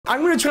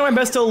I'm gonna try my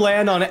best to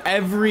land on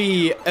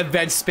every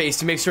event space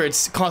to make sure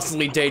it's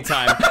constantly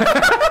daytime.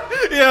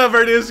 Yeah,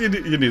 Verdius,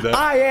 you knew that.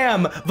 I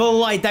am the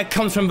light that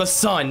comes from the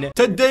sun.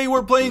 Today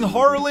we're playing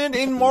Horrorland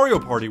in Mario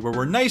Party, where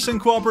we're nice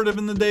and cooperative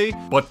in the day,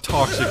 but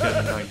toxic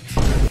at night.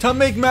 To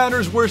make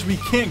matters worse, we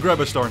can't grab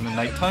a star in the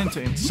nighttime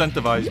to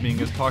incentivize being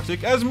as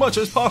toxic as much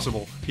as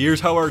possible. Here's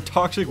how our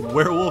toxic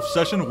werewolf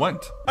session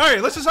went.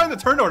 Alright, let's assign the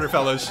turn order,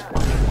 fellas.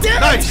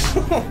 Nice!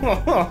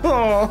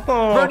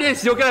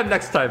 Verdius, you'll get him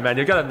next time, man.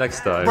 You'll get him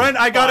next time. Brent,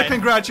 I gotta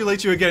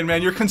congratulate you again,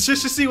 man. Your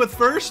consistency with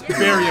first,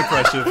 very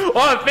impressive.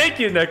 Oh, thank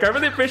you, Nick. I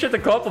really appreciate the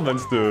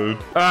compliments, dude.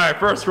 Alright,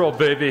 first roll,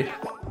 baby.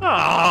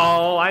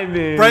 Oh, I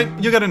mean...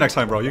 Brent, you get it next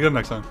time, bro. You get it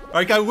next time.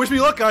 Alright, guys, wish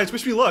me luck, guys.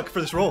 Wish me luck for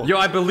this roll. Yo,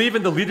 I believe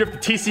in the leader of the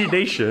TC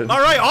Nation.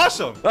 Alright,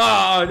 awesome.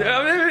 Oh,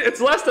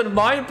 it's less than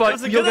mine,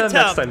 but you'll get it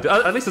next time.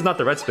 At least it's not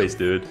the red space,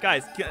 dude.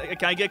 Guys, can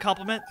I get a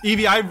compliment?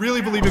 Evie, I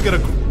really believe you're gonna...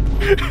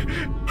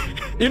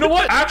 You know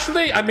what?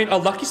 Actually, I mean, a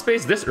lucky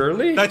space this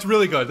early? That's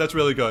really good. That's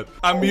really good.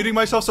 I'm muting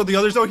myself so the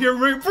others don't hear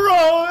me. Bro!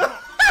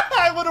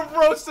 I would have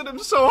roasted him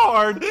so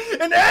hard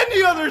in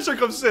any other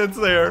circumstance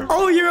there.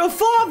 Oh, you're a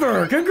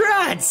father!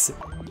 Congrats!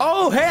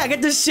 Oh, hey, I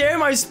get to share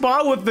my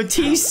spot with the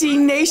TC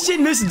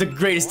Nation. This is the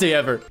greatest day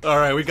ever. All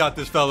right, we got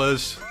this,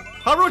 fellas.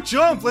 How about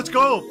jump? Let's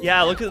go.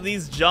 Yeah, look at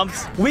these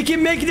jumps. We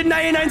can make it to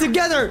 99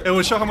 together. It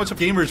will show how much of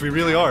gamers we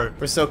really are.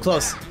 We're so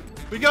close.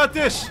 We got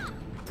this.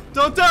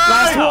 Don't die!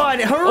 Last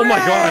one! Hooray! Oh my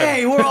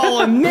god! We're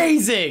all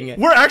amazing!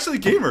 We're actually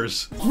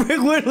gamers. We're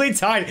literally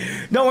tied.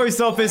 Don't worry,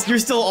 Sophist. You're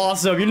still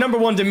awesome. You're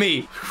 #1 to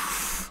me.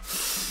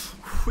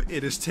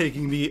 It is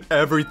taking me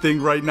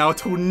everything right now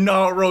to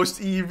not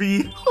roast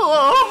Evie.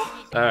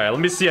 Oh. Alright,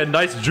 let me see a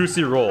nice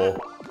juicy roll.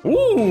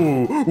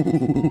 Ooh!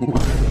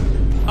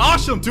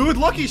 Awesome, dude.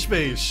 Lucky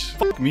space.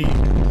 Fuck me.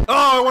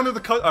 Oh, I wanted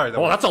the cut. All right.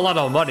 Oh, that's a lot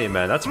of money,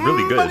 man. That's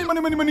really good. Money,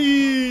 money, money,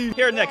 money.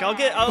 Here, Nick, I'll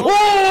get...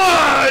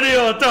 Oh,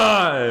 ideal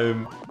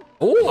time!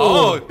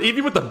 Oh,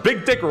 Evie with the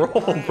big dick roll,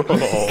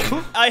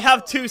 bro. I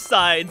have 2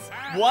 sides,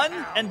 1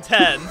 and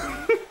 10.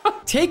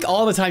 Take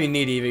all the time you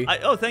need, Evie.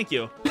 Oh, thank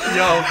you.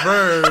 Yo,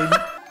 Bird.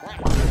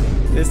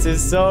 This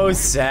is so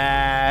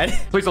sad.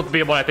 Please don't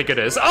be what I think it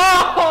is.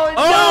 Oh,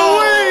 Oh,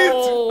 wait!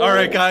 All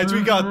right, guys,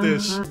 we got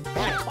this.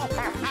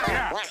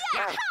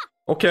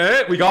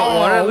 Okay, we got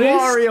one at least.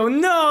 Wario,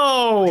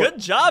 no! Good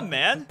job,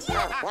 man.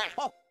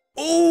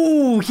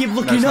 Ooh, keep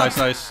looking up.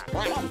 Nice.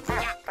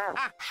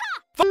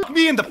 Fuck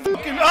me in the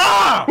fucking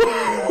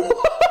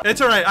It's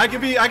all right. I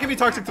can be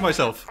toxic to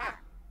myself.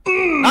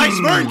 Nice,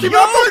 Bird. Keep it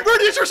up,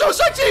 Birdius. You're so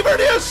sexy,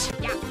 Birdius.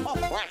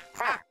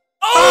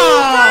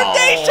 Oh,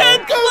 Nation!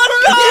 Let's go!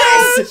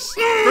 Yes!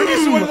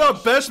 Birdius is one of the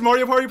best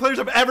Mario Party players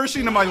I've ever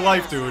seen in my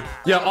life, dude.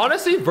 Yeah,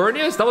 honestly,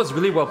 Vernius, that was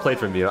really well played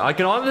from you. I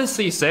can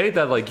honestly say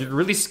that, like, you're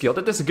really skilled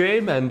at this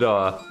game, and,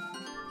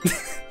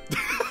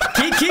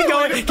 keep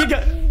going, keep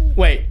going.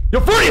 Wait. Yo,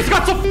 Vernius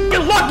got so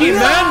fucking lucky,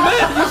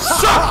 man! You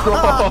suck,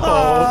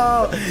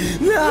 bro!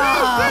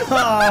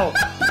 No!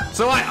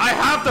 So I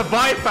have to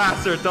buy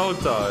faster, don't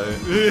I?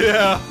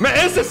 Yeah. Man,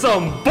 this is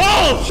some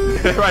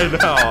bullshit right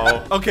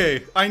now.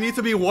 Okay, I need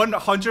to be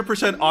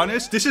 100%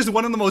 honest. This is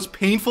one of the most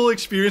painful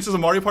experiences of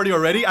Mario Party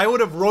already. I would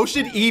have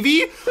roasted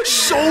Evie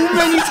so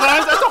many times.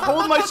 I have to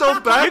hold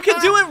myself back. You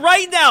can do it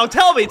right now.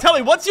 Tell me,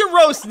 what's your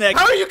roast, Nick?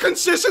 How are you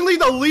consistently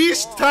the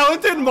least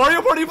talented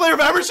Mario Party player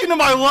I've ever seen in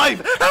my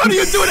life? How do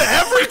you do it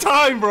every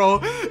time, bro?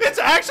 It's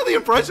actually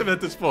impressive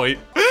at this point.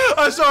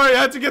 I'm sorry, I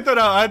had to get that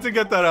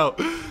out.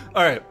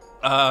 All right.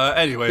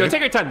 Anyway. Yo,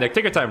 take your time, Nick.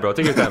 Take your time, bro.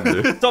 Take your time,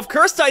 dude. So if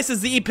Cursed Ice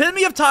is the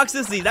epitome of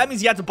toxicity, that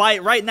means you have to buy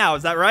it right now.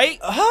 Is that right?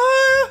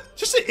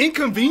 Just to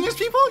inconvenience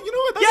people? You know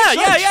what?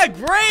 That Yeah,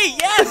 great,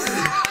 yes!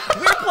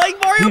 We're playing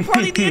Mario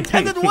Party the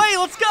intended way,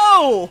 let's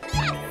go!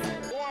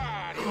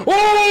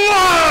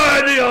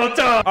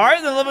 Oh,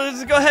 Alright, then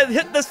let's go ahead and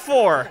hit this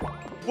 4.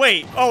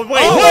 Wait, Wait, no!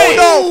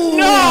 you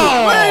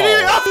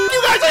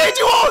guys, I hate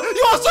you all!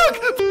 You all suck!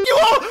 You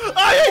all!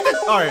 I hate this!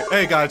 Alright,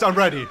 hey guys, I'm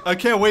ready. I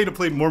can't wait to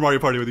play more Mario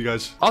Party with you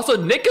guys. Also,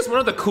 Nick is one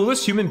of the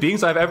coolest human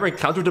beings I've ever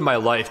encountered in my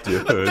life,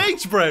 dude.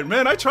 Thanks, Brent,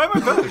 man. I try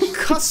my best.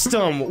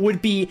 Custom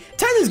would be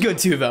 10 is good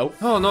too, though.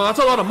 Oh no, that's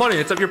a lot of money.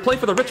 It's like you're playing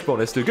for the rich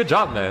bonus, dude. Good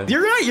job, man.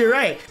 You're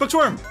right.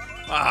 Bookworm.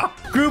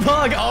 Group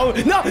hug. Oh,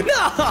 no!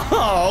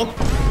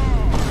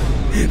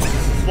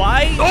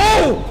 Why?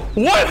 Oh!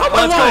 What? How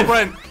Let's go,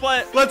 Brent.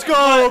 But Let's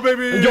go,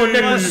 baby. Yo,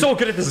 Nick, we're so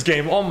good at this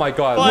game. Oh my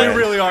god. We man.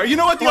 really are. You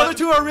know what? The other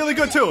two are really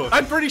good too.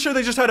 I'm pretty sure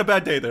they just had a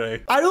bad day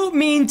today. I don't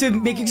mean to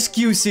make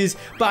excuses,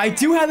 but I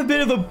do have a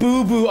bit of a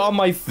boo-boo on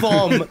my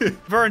thumb.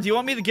 Vern, do you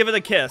want me to give it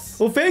a kiss?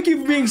 Well, thank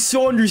you for being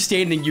so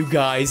understanding, you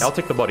guys. I'll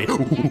take the buddy.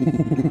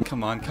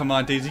 Come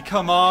on, Daisy,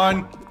 come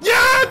on.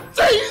 Yeah,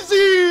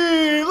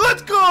 Daisy!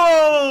 Let's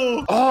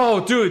go!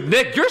 Oh, dude,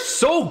 Nick, you're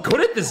so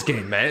good at this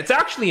game, man. It's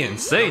actually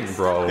insane,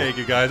 bro. Thank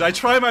you, guys. I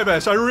try my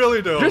best. I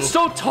really do. You're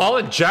so tall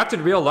and jacked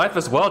in real life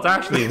as well. It's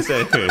actually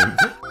insane.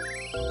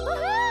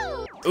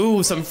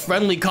 Ooh, some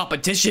friendly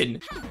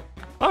competition.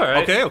 All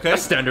right. Okay. A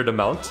standard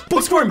amount.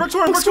 Bookworm.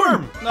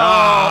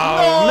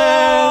 Oh,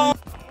 man.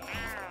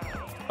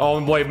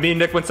 Oh, boy, me and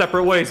Nick went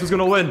separate ways. Who's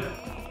gonna win?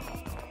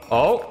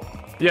 Oh.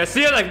 Yeah,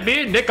 see, like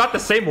me and Nick got the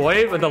same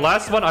wave, and the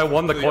last one I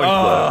won the coin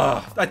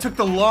flip. I took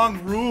the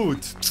long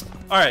route.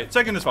 All right,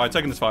 second is fine.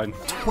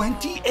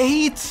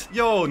 28.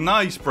 Yo,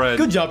 nice, Brent.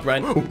 Good job,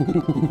 Brent.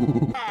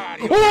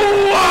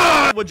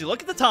 Would you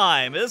look at the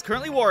time? It is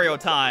currently Wario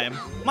time.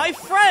 My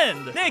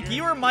friend, Nick,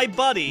 you are my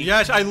buddy.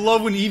 Yes, I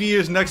love when Eevee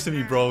is next to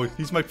me, bro.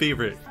 He's my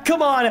favorite.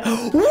 Come on.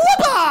 Whoopas!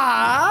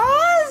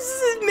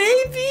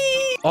 Maybe?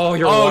 Oh,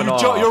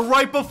 you're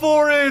right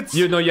before it.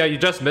 You know, yeah, you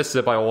just missed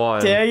it by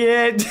one. Dang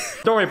it.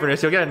 Don't worry,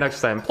 Bernice, you'll get it next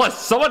time. Plus,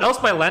 someone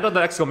else might land on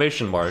the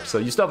exclamation mark, so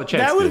you still have a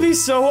chance. That would be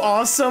so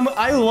awesome.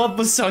 I love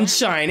the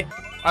sunshine.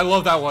 I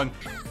love that one.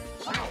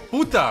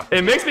 Puta.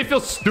 It makes me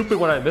feel stupid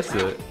when I miss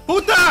it.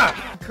 Puta!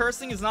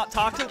 Cursing is not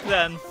toxic,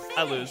 then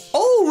I lose.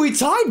 Oh, we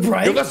tied,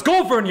 Brent. Yo, let's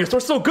go, Vernius. We're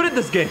so good at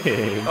this game.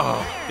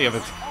 Oh, damn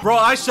it. Bro,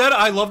 I said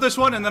I love this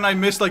one, and then I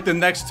missed like the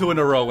next two in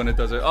a row when it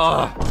does it.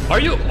 Oh. Are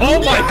you? Oh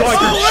my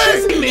god,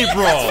 you're cheating me,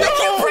 bro.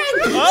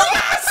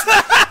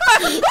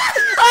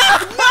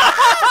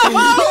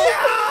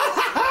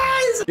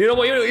 You know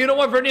what? You know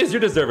what, Vernius? You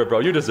deserve it, bro.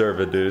 You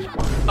deserve it, dude.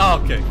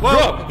 Oh, okay.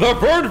 Well, bro, the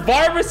bird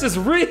virus is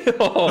real.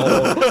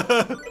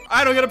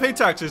 I don't gotta pay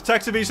taxes.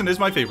 Tax evasion is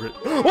my favorite.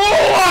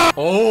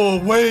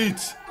 Oh, wait.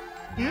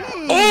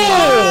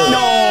 Oh!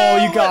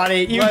 No, you got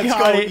it. You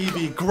got it. Let's go,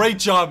 Eevee. Great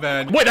job,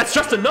 man. Wait, that's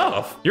just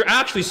enough. You're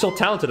actually so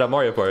talented at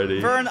Mario Party.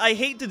 Vern, I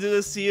hate to do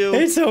this to you.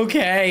 It's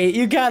okay.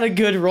 You got a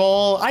good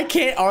roll. I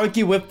can't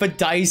argue with the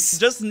dice.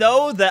 Just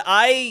know that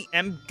I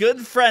am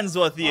good friends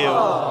with you.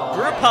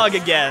 Group hug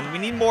again. We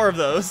need more of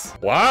those.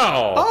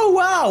 Wow. Oh,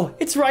 wow.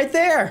 It's right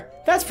there.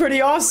 That's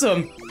pretty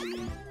awesome.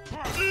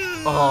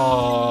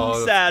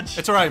 Oh, Sad.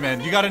 It's all right,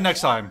 man. You got it next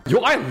time.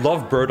 Yo, I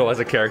love Birdo as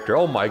a character.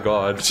 Oh my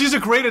god. She's a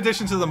great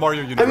addition to the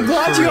Mario universe. I'm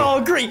glad you all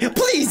agree.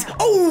 Please.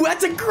 Oh,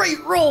 that's a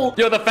great roll.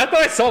 Yo, the fact that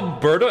I saw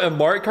Birdo in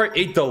Mario Kart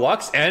 8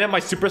 Deluxe and in my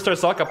Superstar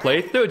Soccer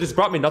playthrough, it just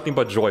brought me nothing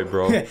but joy,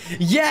 bro.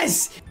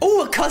 Yes.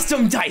 Oh, a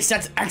custom dice.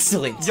 That's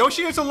excellent.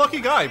 Yoshi is a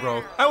lucky guy,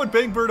 bro. I would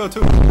bang Birdo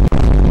too.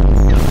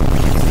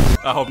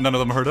 I hope none of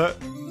them heard that.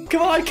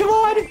 Come on, come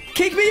on.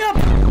 Kick me up.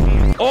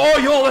 Oh,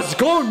 yo, let's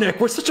go, Nick.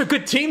 We're such a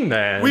good team,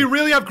 man. We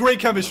really have great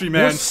chemistry,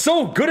 man. We're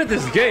so good at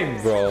this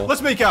game, bro.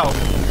 Let's make out.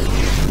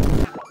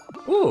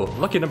 Ooh,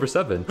 lucky number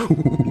 7.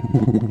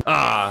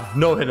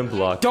 No hidden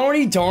block.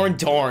 Darny darn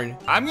darn.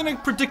 I'm gonna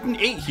predict an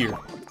 8 here.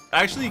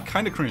 Actually,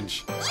 kind of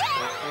cringe.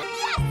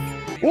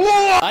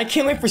 I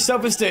can't wait for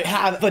Sophus to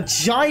have the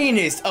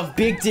giantest of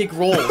big dick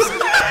rolls.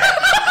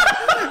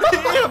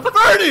 Yeah,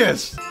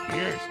 Vernius!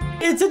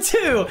 It's a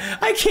 2.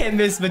 I can't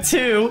miss the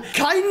 2.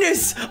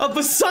 Kindness of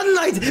the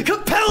sunlight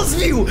compels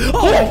you.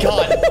 Oh my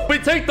god. We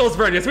take those,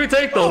 Vernius. We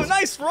take Oh, those.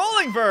 nice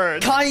rolling,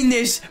 Vern.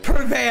 Kindness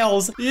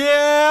prevails.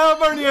 Yeah,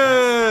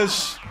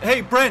 Vernius!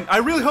 Hey, Brent, I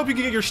really hope you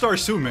can get your star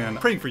soon, man.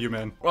 I'm praying for you,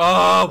 man.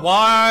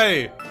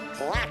 Why?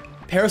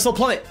 Parasol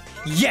Plummet.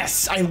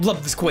 Yes, I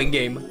love this coin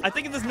game. I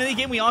think in this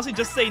minigame, we honestly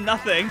just say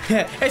nothing.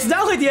 It's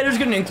not like the editor's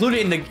gonna include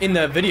it in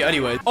the video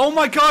anyway. Oh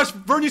my gosh,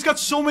 Vernius got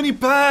so many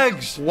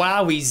bags.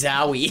 Wowie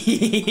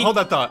zowie. Hold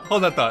that thought.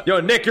 Hold that thought.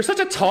 Yo, Nick, you're such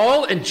a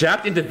tall and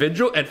jacked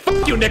individual, and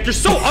fuck you, Nick. You're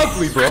so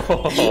ugly, bro.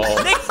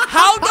 Nick,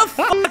 how the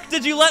fuck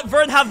did you let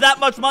Vern have that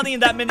much money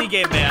in that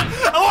minigame, man?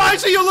 Oh, I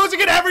see you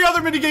losing in every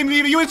other minigame,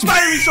 Eevee. You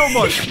inspire me so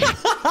much.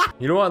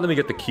 You know what? Let me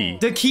get the key.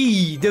 The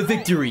key, the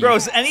victory.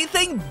 Bros,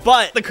 anything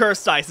but the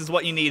curse dice is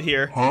what you need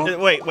here. Huh?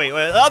 Wait,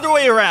 the other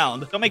way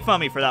around. Don't make fun of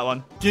me for that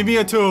one. Give me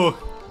a 2.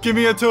 Give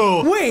me a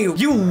 2. Wait,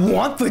 you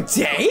want the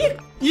day?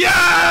 Yeah!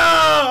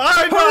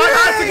 I know, I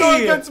had to go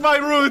Hooray! against my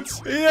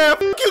roots. Yeah, f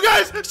you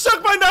guys.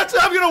 Suck my nuts.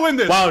 I'm gonna win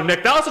this. Wow,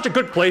 Nick, that was such a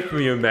good play from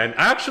you, man.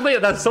 Actually,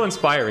 that's so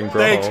inspiring,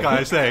 bro. Thanks,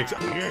 guys. Thanks.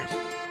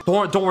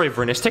 Don't worry,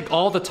 Vernius. Take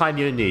all the time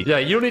you need. Yeah,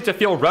 you don't need to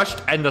feel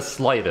rushed in the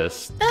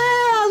slightest.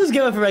 I'll just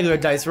give up a regular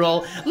dice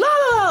roll. La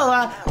la la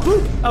la.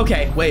 Boop.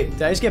 Okay, wait.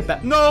 Did I just get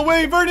back? No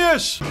way,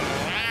 Vernius.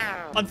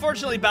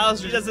 Unfortunately,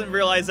 Bowser doesn't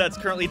realize that it's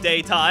currently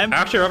daytime.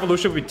 Actually,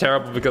 Revolution would be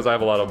terrible because I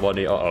have a lot of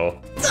money. Uh-oh.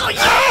 Oh,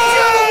 yeah!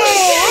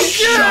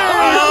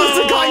 That was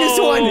the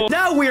kindest one.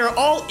 Now we are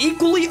all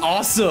equally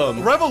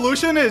awesome.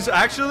 Revolution is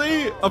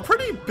actually a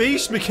pretty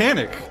base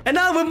mechanic. And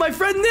now with my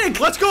friend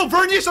Nick. Let's go,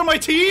 Vernius on my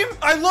team.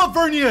 I love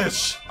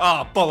Vernius.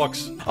 Ah,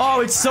 bollocks.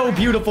 Oh, it's so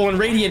beautiful and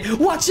radiant.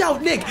 Watch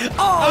out, Nick.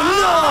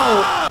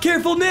 Oh, no.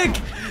 Careful,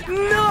 Nick.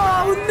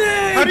 No,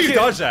 Nick. How do you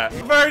dodge that?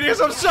 Vernius,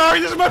 I'm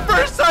sorry. This is my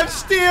first time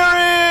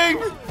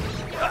steering.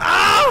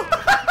 Ow!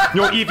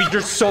 Yo, Eevee,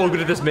 you're so good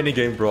at this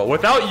minigame, bro.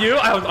 Without you,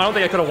 I don't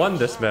think I could have won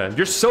this, man.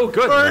 You're so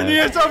good, man.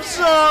 Vernius, I'm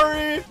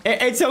sorry.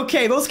 It's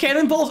okay. Those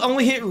cannonballs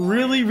only hit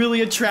really,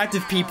 really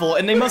attractive people,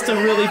 and they must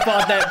have really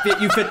thought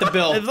that you fit the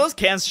bill. If those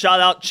cans shot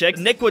out chicks,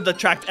 Nick would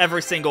attract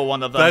every single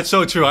one of them. That's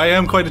so true. I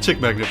am quite a chick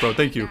magnet, bro.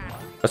 Thank you.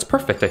 That's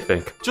perfect, I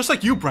think. Just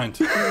like you, Brent.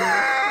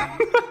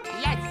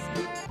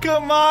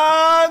 Come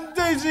on,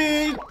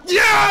 Daisy!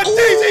 Yeah,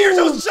 Daisy, you're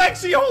so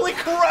sexy! Holy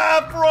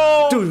crap,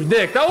 bro! Dude,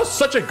 Nick, that was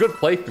such a good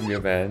play from you,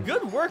 man.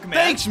 Good work, man.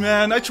 Thanks,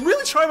 man. I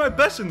really try my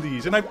best in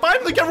these, and I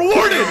finally get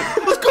rewarded!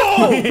 Let's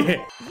go!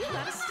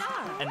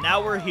 and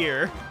now we're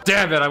here.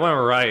 Damn it, I went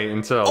right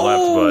instead of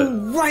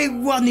left, but... right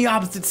on the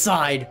opposite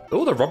side.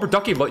 Oh, the rubber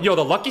ducky. Yo,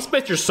 the lucky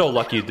space, you're so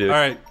lucky, dude. All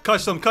right,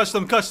 custom.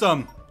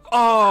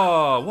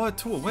 Oh, what?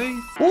 2 away?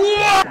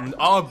 What?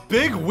 A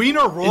big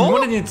wiener roll?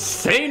 What an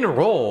insane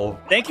roll.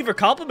 Thank you for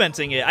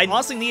complimenting it. I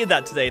honestly needed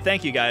that today.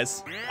 Thank you,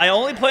 guys. I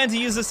only plan to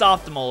use this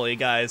optimally,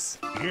 guys.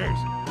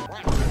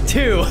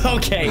 2.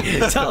 Okay.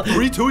 3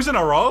 2s in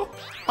a row?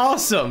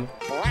 Awesome.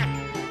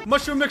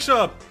 Mushroom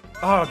mix-up.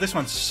 Oh, this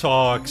one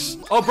sucks.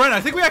 Oh, Brent,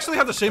 I think we actually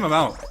have the same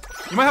amount.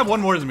 You might have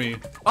 1 more than me.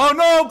 Oh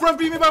no, Brent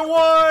beat me by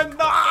 1!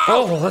 No!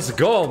 Oh, let's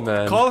go,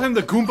 man. Call him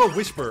the Goomba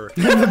Whisperer.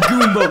 The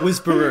Goomba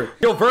Whisperer.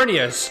 Yo,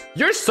 Vernius,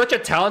 you're such a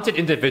talented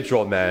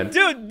individual, man.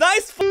 Dude,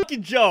 nice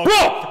fucking joke.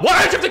 Bro,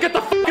 why did you have to get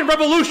the fucking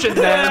revolution,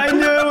 man? I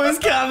knew it was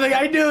coming.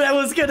 I knew that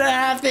was gonna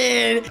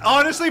happen.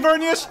 Honestly,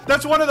 Vernius,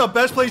 that's one of the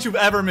best plays you've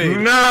ever made.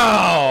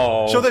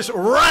 No! So this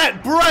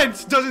rat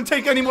Brent doesn't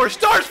take any more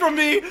stars from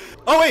me.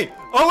 Oh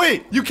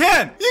wait, you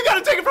can. You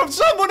gotta take it from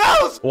someone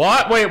else.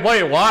 What? Wait,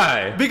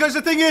 why? Because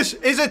the thing is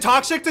it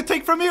toxic to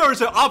take from me or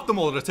is it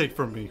optimal to take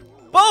from me?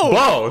 Both.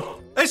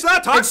 Both. It's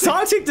not toxic. It's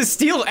toxic to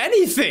steal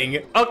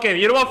anything. Okay,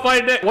 you know what?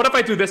 Find it. What if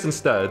I do this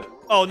instead?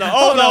 Oh no!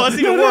 Oh no! That's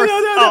even worse. No.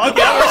 Oh,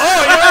 okay.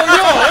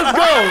 Yo, let's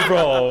go,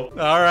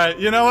 bro. All right,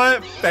 you know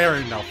what? Fair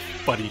enough,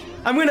 buddy.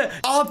 I'm gonna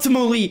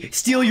optimally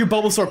steal your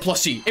Bulbasaur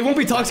plushie. It won't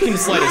be toxic in the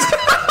slightest.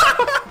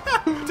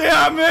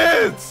 Damn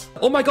it!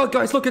 Oh my god,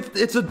 guys, look,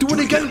 it's a do it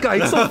again guy.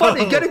 It's so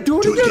funny. Get it, do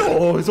it again.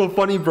 Oh, it's so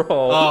funny, bro.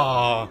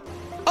 Aw.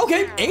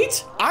 Okay,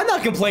 8? I'm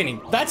not complaining.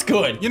 That's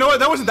good. You know what?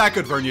 That wasn't that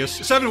good,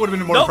 Vernius. 7 would have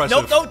been more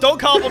impressive. Nope, don't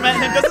compliment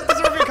him. Doesn't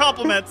deserve your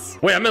compliments.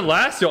 Wait, I'm in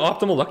last. Yo,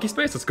 optimal lucky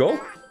space. Let's go.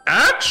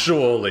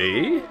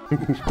 Actually.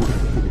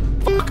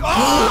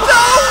 Oh!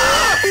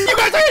 No! You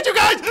guys, I hate you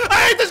guys!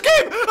 I hate this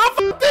game!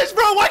 Oh, f this,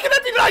 bro! Why can't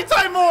it be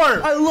nighttime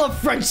more? I love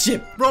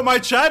friendship. Bro, my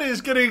chat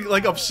is getting,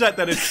 like, upset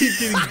that it keeps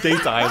getting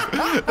daytime.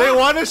 They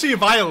want to see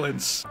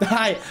violence.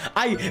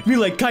 Me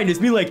like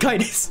kindness, me like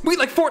kindness. We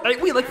like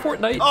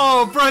Fortnite.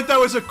 Oh, Brent, that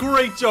was a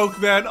great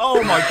joke, man.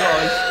 Oh my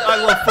gosh.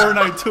 I love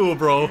Fortnite too,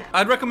 bro.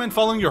 I'd recommend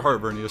following your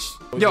heart, Vernius.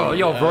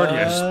 Yo,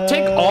 Vernius,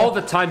 take all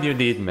the time you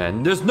need,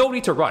 man. There's no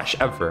need to rush,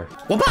 ever.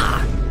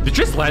 Wabah! Did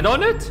you just land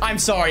on it? I'm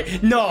sorry.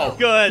 No.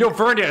 Good. Yo,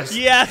 Vernius.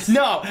 Yes.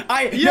 No.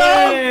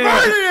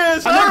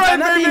 Vernius! I'm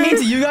not being mean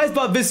to you guys,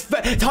 but this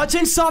Touch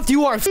and Soft,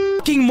 you are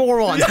fucking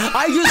morons.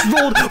 I just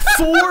rolled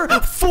 4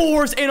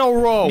 4s in a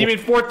row. You mean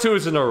 4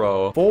 2s in a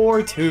row?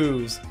 4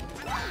 2s.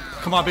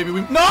 Come on, baby.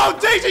 No,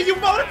 Daisy, you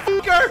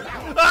motherfucker!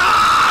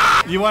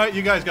 Ah!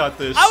 You guys got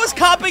this. I was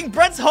copying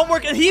Brent's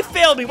homework and he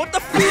failed me. What the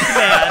freak,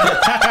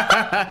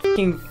 man?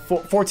 Fucking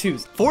 4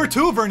 2s.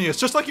 4-2, Vernius,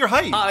 just like your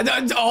height.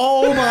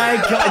 Oh my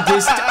god,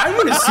 I'm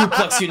gonna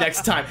suplex you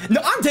next time.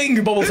 No, I'm taking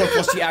your Bulbasaur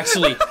plushie,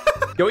 actually.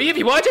 Yo,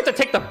 Evie, why'd you have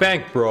to take the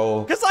bank,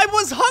 bro? Because I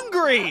was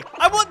hungry.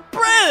 I want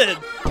bread.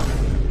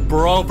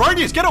 Bro,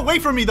 Vernius, get away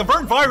from me, the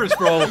burnt virus,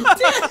 bro.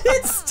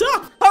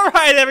 Stop. All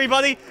right,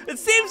 everybody. It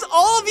seems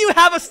all of you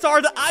have a star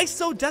that I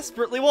so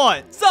desperately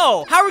want.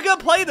 So, how are we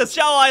gonna play this?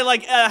 Shall I,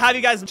 have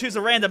you guys choose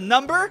a random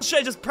number? Should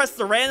I just press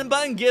the random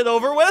button and get it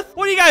over with?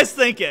 What are you guys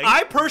thinking?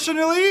 I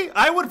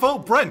would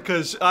vote Brent,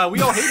 because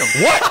we all hate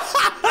him. What?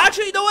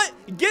 Actually, you know what?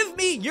 Give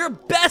me your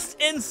best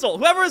insult.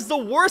 Whoever is the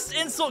worst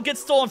insult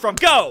gets stolen from.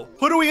 Go.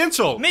 Who do we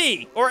insult?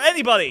 Me or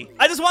anybody.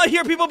 I just want to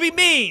hear people be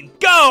mean.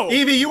 Go.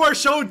 Evie, you are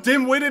so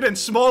dim-witted and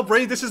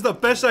small-brained. This is the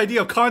best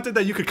idea of content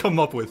that you could come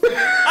up with.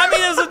 I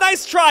mean, it was a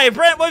nice try.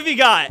 Brent, what have you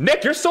got?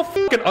 Nick, you're so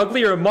fucking ugly.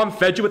 Your mom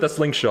fed you with a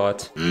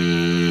slingshot.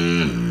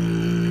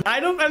 I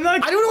don't know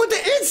what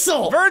to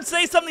insult. Vern,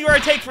 say something or I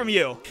take from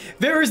you.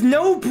 There is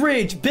no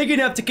bridge big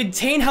enough to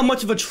contain how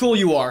much of a troll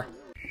you are.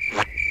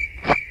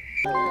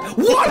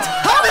 What?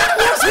 How did that?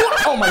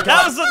 Oh my god.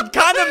 That was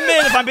kind of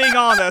mid, if I'm being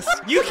honest.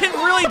 You can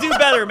really do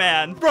better,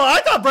 man. Bro, I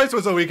thought Brent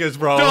was the weakest,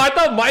 bro. No, I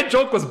thought my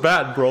joke was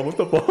bad, bro. What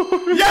the fuck?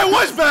 Yeah, it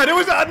was bad. It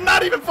was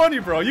not even funny,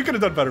 bro. You could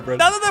have done better, Brent.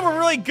 None of them were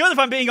really good, if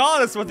I'm being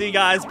honest with you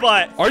guys,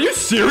 but... Are you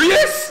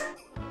serious?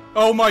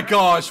 Oh my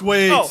gosh,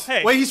 wait. Oh,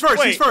 hey. Wait, he's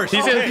first. He's first.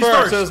 He's in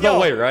first, so there's no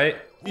way, right?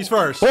 He's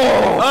first.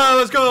 Oh.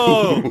 Let's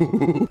go.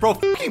 Bro,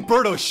 fucking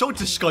Birdo is so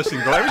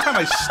disgusting, bro. Every time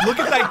I look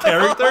at that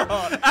character,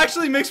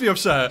 actually makes me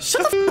upset.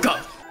 Shut the fuck up.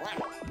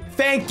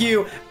 Thank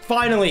you.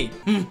 Finally.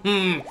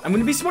 I'm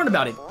gonna be smart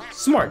about it.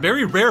 Smart.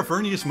 Very rare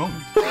Vernius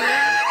moment.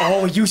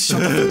 Oh, you shut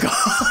the fuck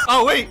up.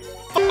 Oh, wait.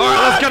 All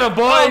right, let's get him,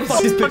 boys.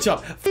 Fuck this bitch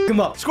up. Fuck him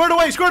up. Squared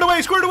away, squared away,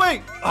 squared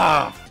away.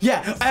 Ah.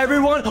 Yeah,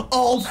 everyone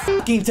all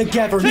fucking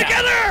together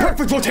now.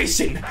 Perfect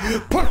rotation.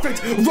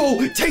 Perfect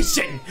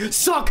rotation.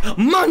 Suck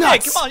my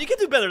nuts. Hey, come on, you can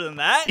do better than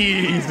that.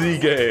 Easy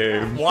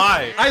game.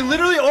 Why? I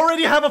literally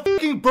already have a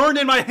fucking burn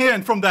in my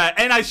hand from that,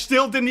 and I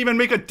still didn't even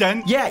make a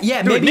dent. Yeah,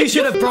 Dude, maybe you Nick,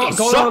 should have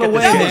gone all the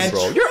way, this man.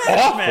 bro. You're Trash,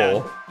 awful.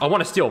 man. I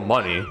want to steal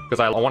money because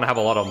I want to have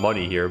a lot of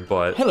money here,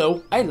 but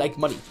Hello, I like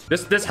money.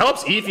 this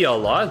helps Evie a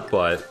lot.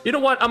 But you know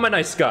what? I'm a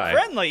nice guy.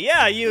 Friendly,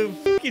 yeah, you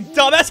fucking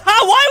dumbass.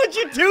 How? Why would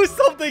you do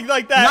something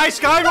like that? Nice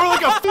guy, you're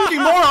like a fucking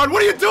moron.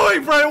 What are you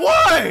doing, Brent?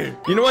 Why?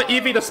 You know what,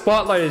 Evie? The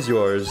spotlight is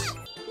yours.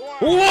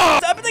 Whoa!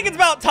 So I think it's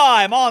about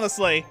time,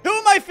 honestly. Who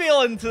am I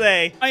feeling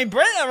today? I mean,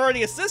 Brent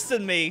already assisted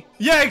me.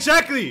 Yeah,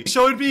 exactly.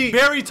 So it'd be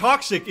very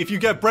toxic if you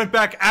get Brent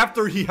back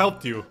after he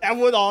helped you. That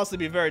would honestly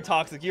be very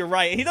toxic. You're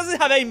right. He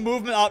doesn't have any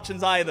movement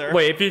options either.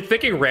 Wait, if you're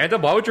thinking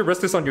random, why would you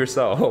risk this on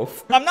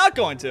yourself? I'm not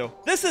going to.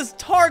 This is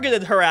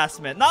targeted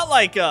harassment, not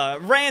like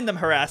random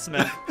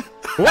harassment.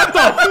 What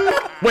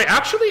the? Wait,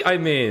 actually, I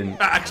mean...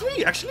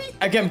 Actually?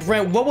 Again,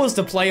 Brent, what was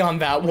the play on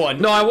that one?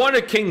 No, I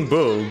wanted King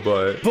Boo,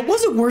 but... But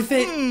was it worth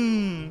it?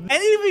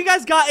 Any of you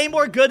guys got any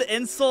more good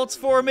insults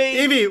for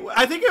me? Evie,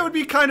 I think it would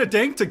be kind of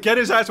dank to get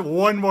his ass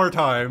one more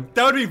time.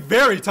 That would be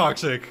very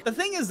toxic. The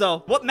thing is,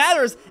 though, what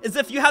matters is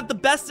if you have the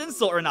best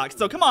insult or not.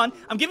 So come on,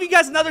 I'm giving you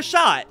guys another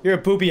shot. You're a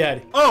poopy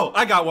head. Oh,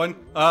 I got one.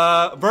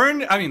 Not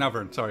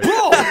Vern, sorry.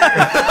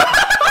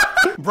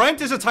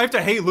 Brent is a type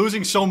to hate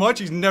losing so much,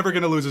 he's never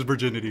gonna lose his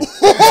virginity.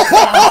 Oh,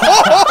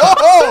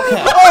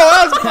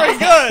 that was pretty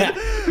good.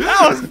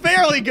 That was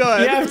fairly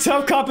good. You have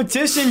tough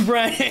competition,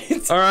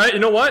 Brent. All right, you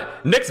know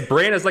what? Nick's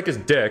brain is like his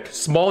dick.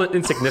 Small and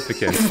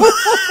insignificant.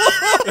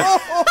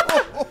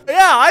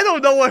 Yeah, I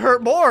don't know what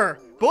hurt more.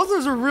 Both of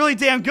those are really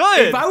damn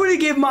good. If I were to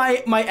give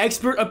my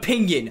expert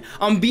opinion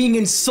on being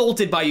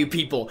insulted by you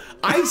people,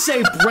 I'd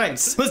say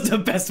Brent's was the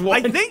best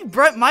one. I think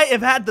Brent might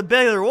have had the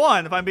better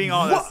one, if I'm being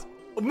honest. What?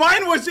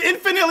 Mine was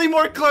infinitely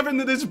more clever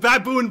than this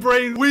baboon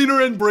brain,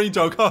 wiener and brain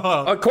joke.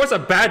 Of course, a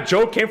bad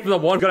joke came from the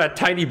one who got a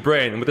tiny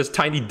brain with his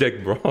tiny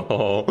dick,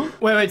 bro.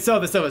 Wait,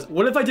 stop this.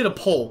 What if I did a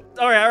poll?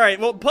 All right.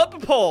 Well, put up a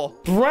poll.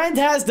 Brent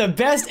has the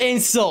best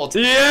insult.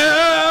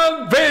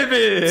 Yeah,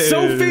 baby!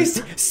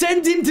 Sophist,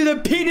 send him to the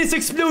penis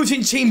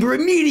explosion chamber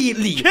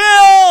immediately.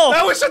 Kill!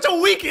 That was such a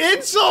weak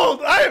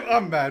insult.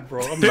 I'm mad,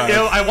 bro. I'm mad.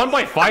 I won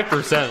by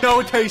 5%.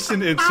 No taste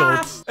in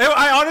insults.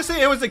 I honestly,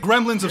 it was the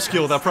gremlins of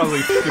skill that probably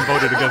fucking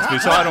voted against me,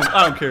 so I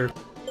don't care.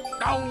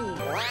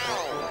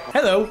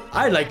 Hello,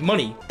 I like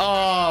money.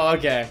 Oh,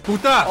 okay.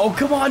 Puta. Oh,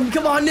 come on,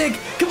 Nick.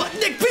 Come on,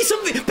 Nick, be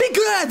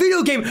good at that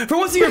video game for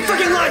once in your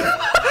freaking life.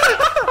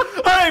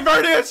 Hey,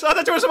 Vernius, I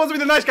thought you were supposed to be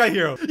the nice guy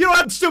hero. You don't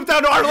have to stoop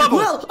down to our level.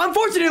 Well,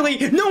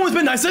 unfortunately, no one's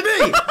been nice to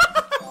me.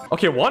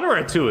 Okay, 1 or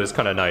a 2 is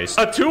kind of nice.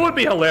 A 2 would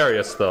be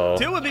hilarious, though.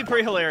 2 would be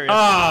pretty hilarious.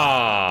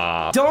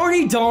 Darn.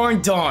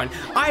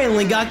 I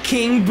only got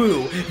King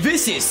Boo.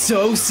 This is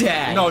so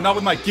sad. No, not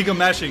with my giga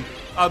mashing.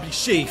 I'll be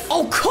safe.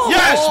 Oh, come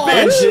yes, on.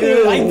 bitch.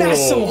 Dude, like,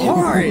 that's so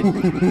hard.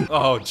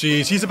 Oh,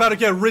 jeez. He's about to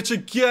get rich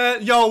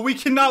again. Yo, we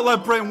cannot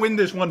let Brent win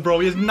this one, bro.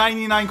 He has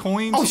 99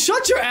 coins. Oh,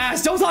 shut your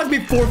ass. Don't talk to me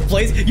 4th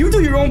place. You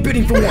do your own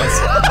bidding for once.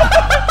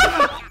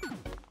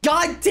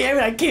 God damn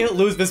it. I can't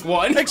lose this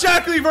one.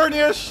 Exactly,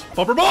 Vernius.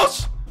 Bumper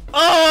balls.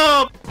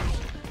 Oh.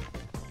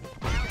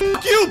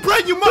 Fuck you,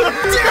 Brent, you mother.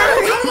 Damn, how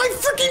did I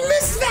freaking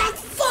miss that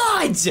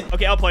fudge?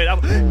 Okay, I'll play it.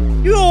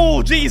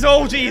 Oh, jeez.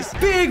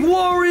 Big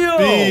Wario.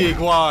 Big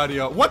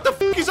Wario. What the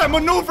fuck is that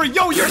maneuver?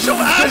 Yo, you're so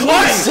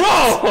ass.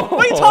 Bro!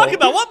 What are you talking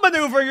about? What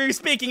maneuver are you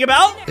speaking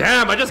about?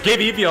 Damn, I just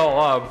gave Evie all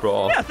up,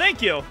 bro. Yeah,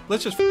 thank you.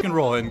 Let's just fucking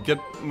roll and get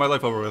my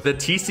life over with. The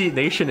TC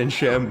Nation in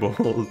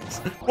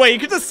shambles. Wait, you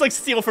could just like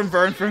steal from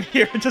Vern from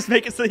here and just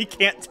make it so he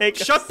can't take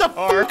Shut the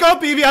fuck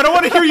up, Evie. I don't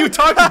want to hear you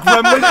talk, you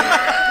gremlin.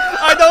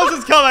 I know this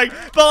is coming,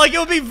 but like it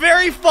would be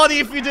very funny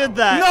if you did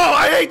that. No,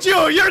 I hate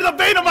you. You're the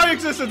bane of my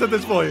existence at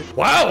this point.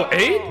 Wow,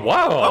 8?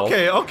 Wow.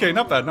 Okay,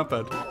 not bad.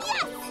 But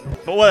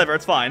whatever,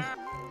 it's fine.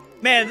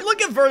 Man,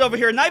 look at Vern over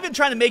here, not even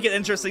trying to make it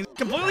interesting.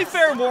 Completely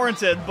fair and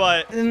warranted,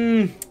 but...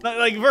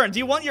 Like, Vern, do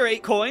you want your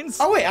 8 coins?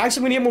 Oh, wait,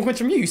 actually, we need more coins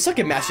from you. You suck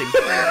at mashing.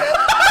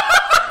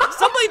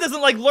 Somebody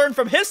doesn't, like, learn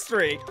from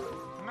history.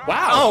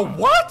 Wow. Oh,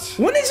 what?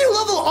 When did you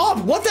level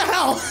up? What the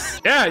hell?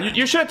 Yeah,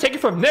 you should have taken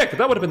it from Nick.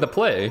 That would have been the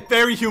play.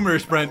 Very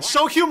humorous, Brent.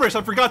 So humorous,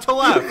 I forgot to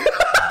laugh.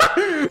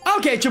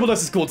 Okay, Triple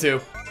Dust is cool, too.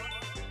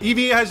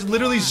 Evie has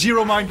literally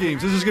 0 mind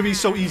games. This is gonna be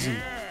so easy.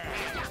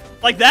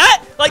 Like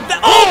that? Like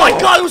that? Oh my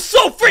god, it was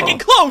so freaking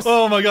close!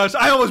 Oh my gosh,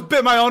 I almost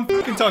bit my own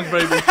fucking tongue,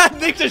 baby.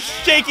 Nick just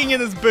shaking in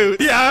his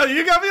boots. Yeah,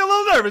 you got me a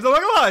little nervous. I'm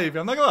not gonna lie, Evie.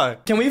 I'm not gonna lie.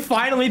 Can we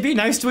finally be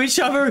nice to each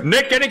other?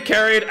 Nick getting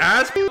carried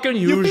as fucking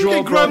usual,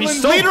 fucking bro.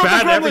 He's so gremlin, leader of the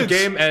bad in every gremlins.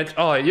 game,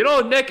 and you know,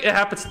 Nick, it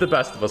happens to the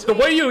best of us. The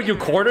way you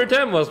cornered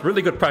him was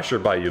really good pressure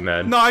by you,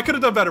 man. No, I could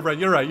have done better, Brent.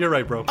 You're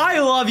right, bro. I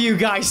love you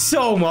guys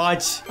so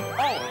much.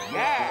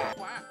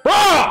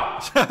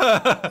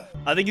 Ah!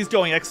 I think he's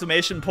going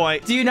exclamation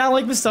point. Do you not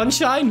like the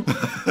sunshine?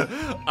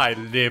 I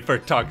live for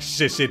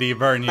toxicity,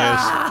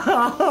 Vernius.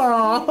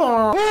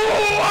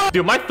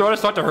 Dude, my throat is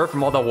starting to hurt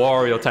from all the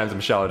Wario times I'm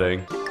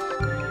shouting.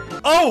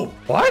 Oh!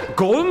 What?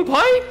 Golden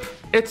pipe?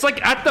 It's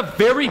like at the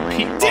very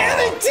peak. Damn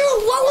it, dude!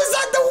 What was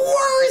that the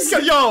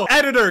worst? Yo,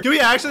 editor, can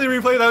we actually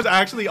replay? That was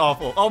actually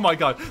awful. Oh my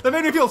god. That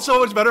made me feel so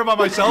much better about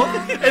myself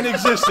and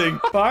existing.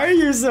 Why are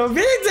you so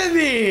mean to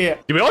me?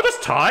 Did we all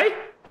just tie?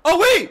 Oh,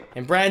 wait!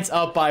 And Brent's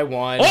up by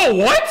 1. Oh,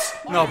 what?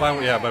 No, by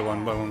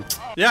one.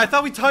 Yeah, I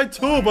thought we tied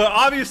 2, but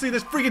obviously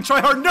this freaking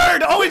tryhard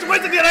nerd always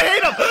wins at the end. I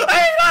hate him! I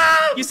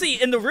hate him! You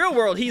see, in the real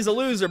world, he's a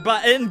loser,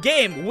 but in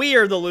game,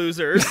 we're the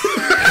losers.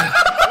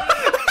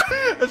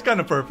 That's kind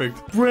of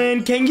perfect.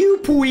 Brent, can you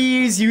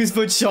please use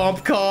the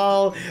chomp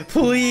call?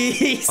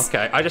 Please.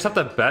 Okay, I just have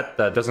to bet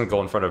that doesn't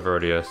go in front of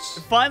Verdius.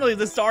 Finally,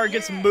 the star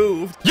gets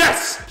moved.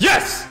 Yes!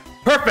 Yes!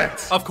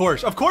 Perfect! Of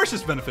course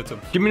this benefits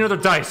him. Give me another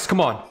dice, come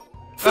on.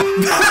 All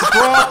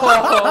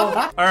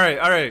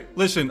right.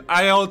 Listen,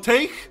 I'll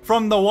take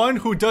from the one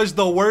who does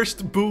the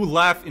worst boo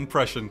laugh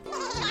impression.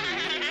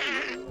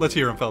 Let's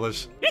hear him,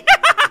 fellas.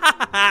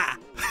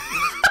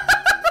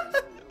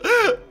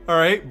 All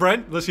right,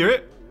 Brent, let's hear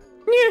it.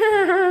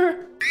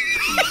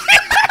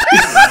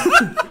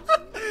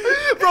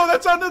 Bro, that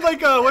sounded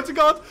like, what's it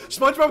called?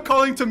 SpongeBob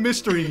calling to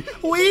mystery.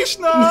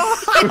 Vishnu!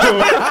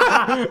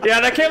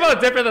 Yeah, that came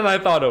out different than I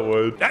thought it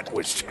would. That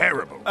was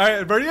terrible. All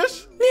right,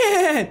 Verdius?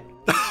 Yeah.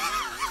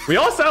 We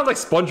all sound like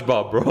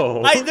SpongeBob,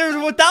 bro.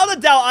 Without a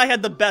doubt, I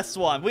had the best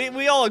one.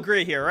 We all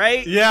agree here,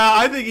 right? Yeah,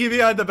 I think Evie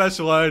had the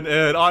best one,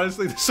 and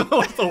honestly, this one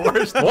was the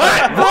worst.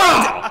 What?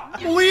 Bro!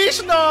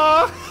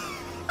 Vishnu!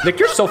 Nick,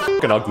 you're so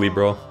fucking ugly,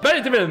 bro. But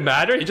it didn't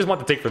matter. He just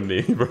wanted to take from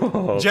me,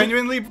 bro.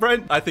 Genuinely,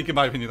 Brent, I think in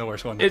my opinion the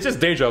worst one. It's just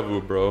deja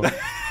vu, bro.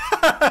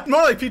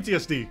 More like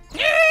PTSD.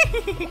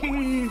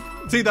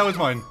 See, that was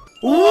mine.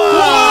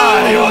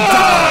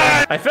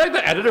 I feel like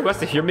the editor who has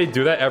to hear me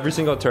do that every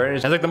single turn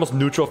has like the most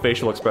neutral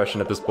facial expression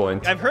at this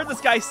point. I've heard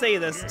this guy say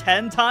this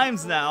 10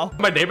 times now.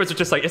 My neighbors are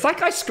just like, is that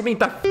guy screaming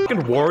that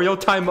fucking Wario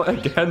time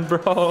again,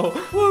 bro?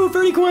 Woo,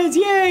 30 coins,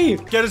 yay.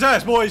 Get his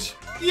ass, boys.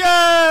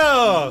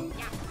 Yeah!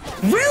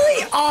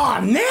 Really?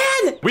 Aw,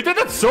 man. We did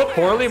that so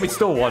poorly and we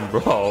still won,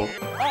 bro.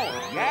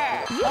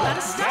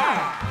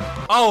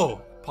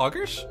 Oh,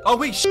 poggers? Oh,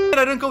 wait, shit,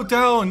 I didn't go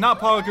down. Not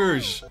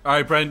poggers. All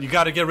right, Brent, you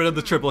got to get rid of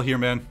the triple here,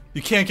 man.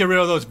 You can't get rid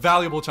of those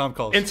valuable chomp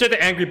calls. Insert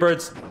the Angry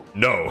Birds.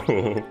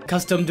 No.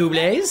 Custom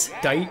doubles?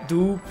 I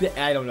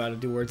don't know how to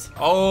do words.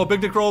 Oh,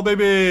 big dick roll,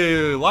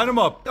 baby. Line them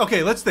up.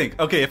 Okay, let's think.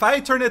 Okay, if I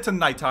turn it to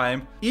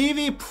nighttime,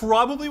 Evie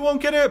probably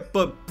won't get it,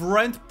 but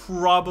Brent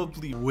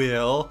probably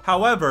will.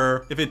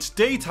 However, if it's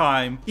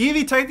daytime,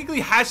 Evie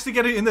technically has to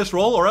get it in this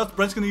roll, or else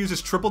Brent's going to use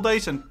his triple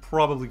dice and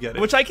probably get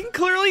it. Which I can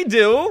clearly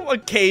do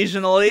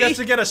occasionally. He has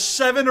to get a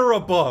 7 or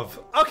above.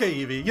 Okay,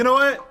 Evie, you know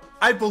what?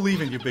 I believe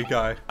in you, big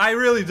guy. I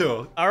really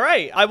do. All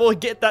right, I will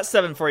get that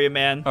 7 for you,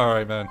 man. All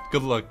right, man.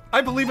 Good luck.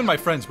 I believe in my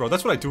friends, bro.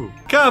 That's what I do.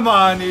 Come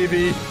on,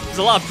 Evie. There's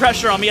a lot of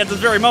pressure on me at this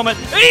very moment.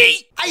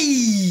 Eee!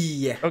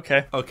 Aye.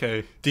 Okay.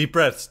 Okay. Deep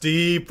breaths.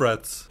 Deep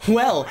breaths.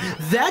 Well,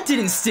 that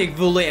didn't stick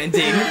the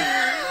landing.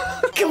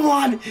 Come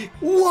on,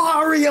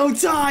 Wario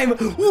time!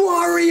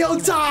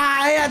 Wario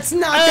time! That's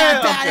not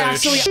that bad,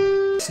 okay.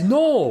 actually.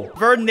 No.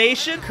 Bird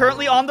Nation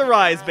currently on the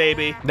rise,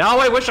 baby. Now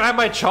I wish I had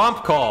my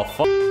chomp call.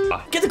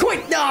 Get the coin!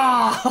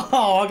 No!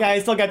 Oh, okay, I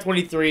still got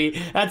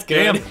 23. That's good.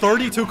 Damn,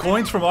 32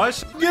 coins from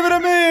us? Give it to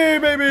me,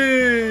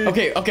 baby!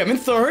 Okay, I'm in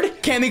third.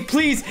 Kamek,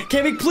 please!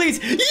 Kamek, please!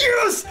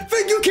 Yes!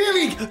 Thank you,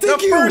 Kamek!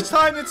 Thank you! The first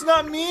time it's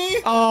not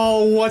me?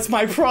 Oh, what's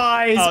my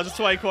prize? Oh, just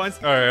 20 coins.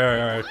 All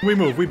right. We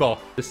move, we ball.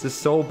 This is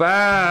so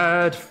bad.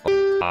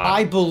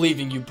 I believe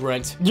in you,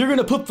 Brent. You're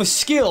gonna put the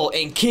skill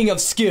in King of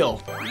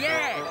Skill.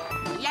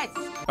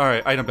 All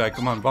right, item bag.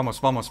 Come on,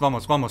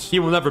 vamos. He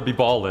will never be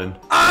ballin'.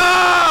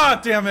 Ah,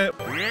 damn it.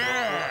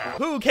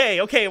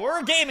 Okay,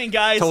 we're gaming,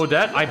 guys.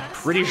 Toadette, I'm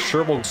pretty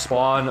sure will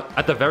spawn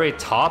at the very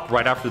top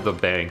right after the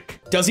bank.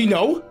 Does he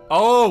know?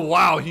 Oh,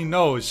 wow, he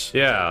knows.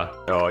 Yeah.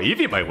 Oh,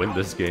 Evie might win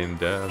this game,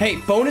 damn. Hey,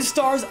 bonus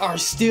stars are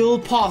still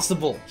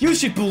possible. You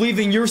should believe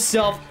in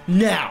yourself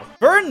now.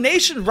 Bird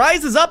Nation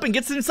rises up and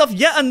gets himself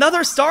yet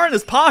another star in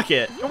his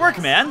pocket. Good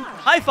work, man.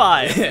 High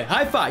five.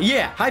 High five,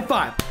 yeah, high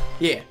five.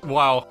 Yeah.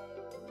 Wow.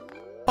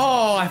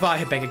 Oh, I thought I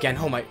hit bank again.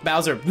 Oh my,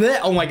 Bowser. Blech.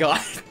 Oh my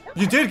god.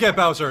 You did get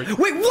Bowser.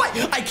 Wait, what?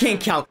 I can't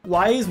count.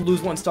 Why is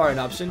lose 1 star an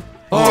option?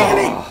 Damn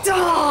it!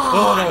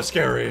 Oh, that was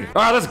scary.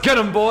 All right, let's get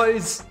him,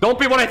 boys. Don't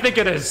be what I think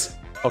it is.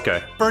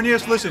 Okay.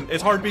 Bernius, listen,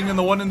 it's hard being in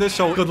the one in this,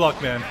 so good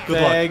luck, man.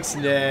 Good luck. Thanks,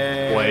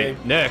 Nick.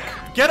 Wait, Nick.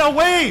 Get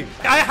away!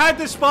 I had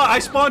this spot. I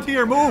spawned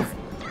here. Move.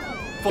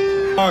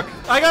 Fuck.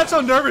 I got so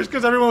nervous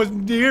because everyone was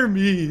near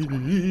me.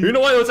 You know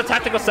what? It was a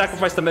tactical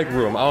sacrifice to make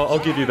room. I'll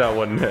give you that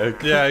one,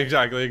 Nick. Yeah,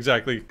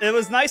 exactly. It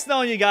was nice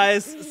knowing you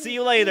guys. See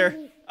you later.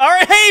 All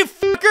right, hey,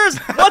 fuckers!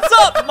 What's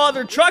up,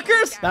 mother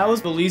truckers? That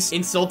was the least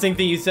insulting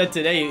thing you said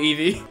today,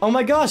 Evie. Oh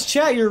my gosh,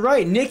 chat, you're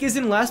right. Nick is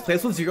in last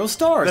place with 0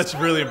 stars. That's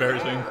really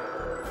embarrassing.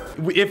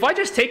 If I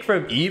just take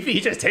from Evie,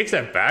 he just takes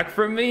it back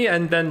from me,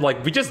 and then,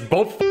 like, we just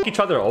both f each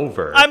other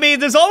over. I mean,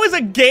 there's always a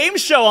game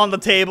show on the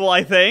table,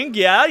 I think.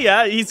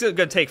 Yeah, he's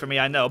gonna take from me,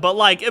 I know. But,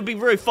 like, it'd be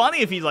very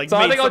funny if he, like, so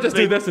I think I'll just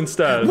do this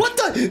instead. What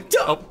the?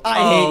 I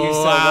hate you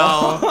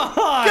so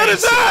much. Get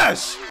his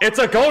ass! It's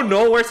a go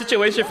nowhere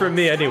situation for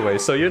me anyway,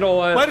 so you know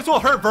what? Might as well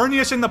hurt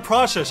Vernius in the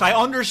process. I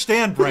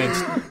understand, Brent.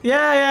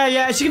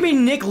 Yeah. It's gonna be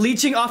Nick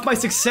leeching off my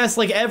success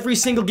like every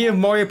single game of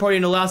Mario Party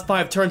in the last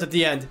 5 turns at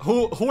the end.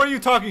 Who are you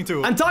talking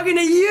to? I'm talking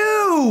to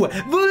you!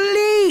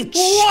 Bleach!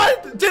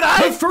 What? Did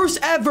I? The first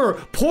ever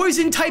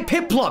poison type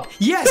Piplup.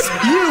 Yes,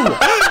 you!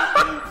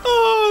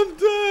 Oh, I'm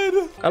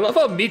dead. I love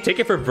how me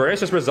taking for Vernius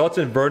just results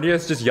in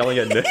Vernius just yelling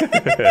at Nick.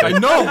 I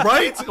know,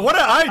 right? What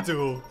did I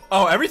do?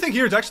 Oh, everything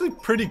here is actually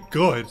pretty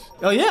good.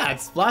 Oh yeah,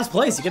 it's last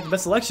place. You get the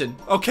best selection.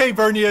 Okay,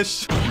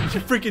 Vernius. You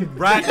freaking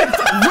rat.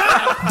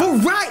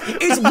 The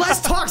rat is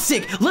less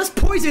toxic, less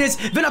poisonous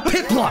than a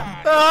Piplup.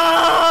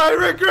 Ah, I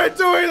regret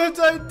doing this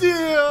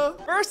idea.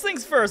 First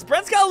things first,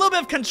 Brent's got a little bit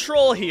of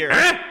control here.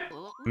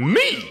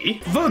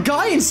 Me? The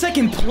guy in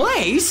second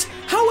place?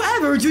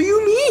 However, do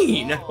you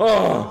mean?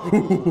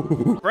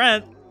 Oh.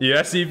 Brent.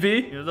 Yes,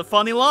 Evie? Here's a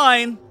funny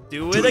line.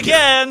 Do it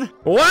again.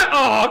 What?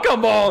 Oh,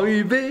 come on,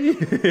 Evie. Do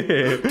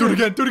it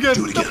again, do it again.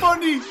 It's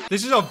funny.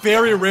 This is a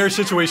very rare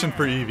situation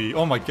for Eevee.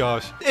 Oh my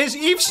gosh. Is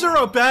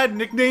Evester a bad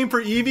nickname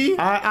for Eevee?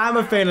 I'm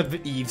a fan of the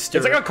Evester.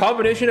 It's like a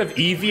combination of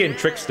Eevee and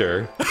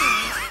Trickster.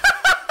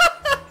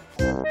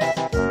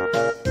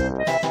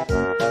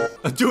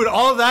 Dude,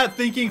 all that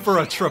thinking for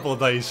a triple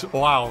dice.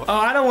 Wow. Oh,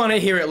 I don't want to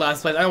hear it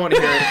last place. I don't want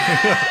to hear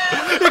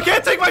it. You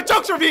can't take my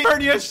jokes from me,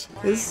 Vernius.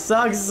 This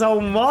sucks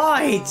so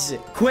much.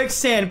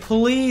 Quicksand,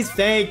 please.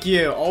 Thank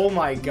you. Oh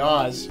my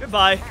gosh.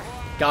 Goodbye.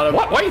 Got him.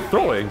 What? Why are you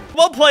throwing?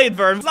 Well played,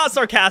 Vern. It's not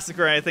sarcastic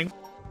or anything.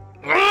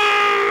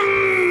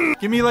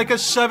 Give me like a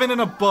 7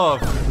 and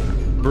above.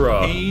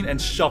 Bruh. Pain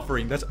and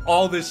suffering. That's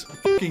all this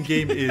fucking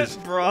game is.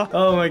 Bruh.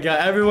 Oh my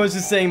god. Everyone's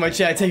just saying in my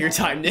chat, take your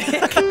time, Nick.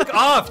 Fuck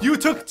off. You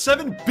took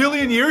 7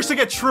 billion years to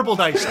get triple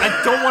dice.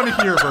 I don't want to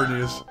hear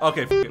Vernius.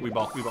 Okay, f it. We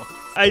ball. We ball.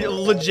 I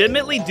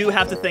legitimately do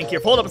have to think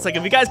here. Hold up a second.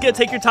 If you guys get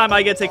to take your time,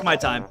 I get to take my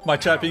time. My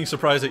chat being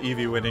surprised at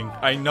Eevee winning.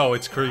 I know,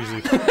 it's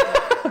crazy.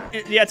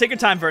 Yeah, take your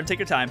time, Vern. Take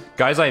your time.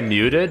 Guys, I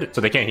muted,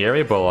 so they can't hear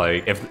me, but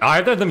like, if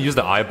either of them use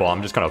the eyeball,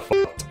 I'm just kind of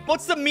fucked.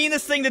 What's the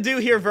meanest thing to do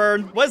here,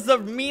 Vern? What's the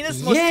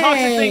meanest, most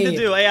toxic thing to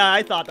do? Yeah,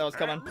 I thought that was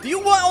coming. Do you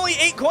want only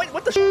 8 coins?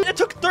 What the shit? It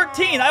took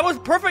 13. I was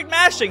perfect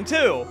mashing,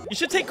 too. You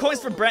should take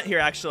coins for Brent here,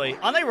 actually.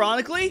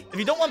 Unironically, if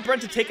you don't want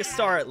Brent to take a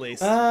star, at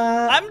least.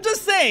 I'm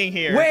just saying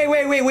here.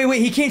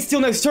 Wait. He can't steal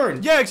next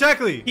turn. Yeah,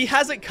 exactly. He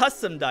hasn't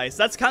custom dice.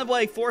 That's kind of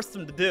what I forced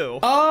him to do.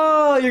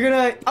 Oh, you're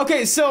gonna...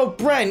 Okay, so,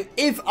 Brent,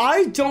 if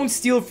I don't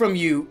steal from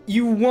you,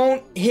 you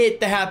won't hit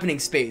the happening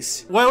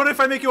space. What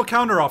if I make you a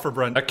counter offer,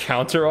 Brent? A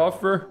counter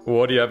offer?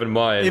 What do you have in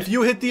mind? If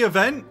you hit the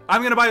event,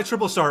 I'm gonna buy a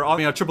triple star. I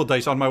mean, a triple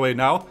dice on my way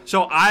now.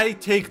 So I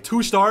take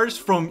 2 stars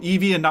from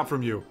Eevee and not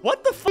from you.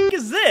 What the fuck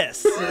is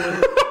this?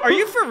 Are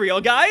you for real,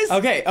 guys?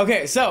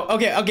 Okay, so,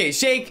 okay,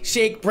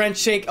 shake, Brent,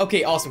 shake.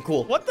 Okay, awesome,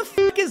 cool. What the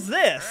fuck is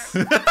this?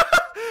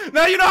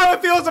 Now you know how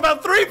it feels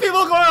about 3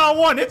 people going on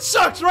 1. It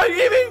sucks, right,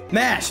 Eevee?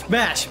 Mash.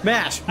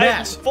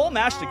 I full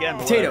mashed again.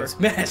 Potatoes,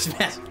 mash.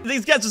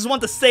 These guys just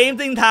want the same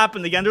thing to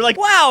happen again. They're like,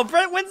 wow,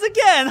 Brent wins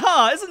again,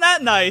 huh? Isn't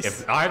that nice?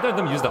 If either of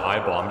them use the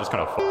eyeball, I'm just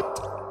kind of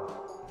fucked.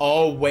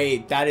 Oh,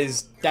 wait, that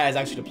is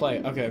actually the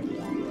play. Okay.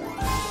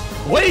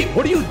 Wait,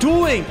 what are you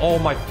doing? Oh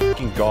my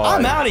fucking god.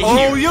 I'm out of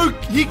here. Oh,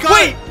 he got...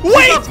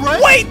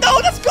 Wait,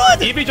 no, that's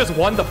good. Evie just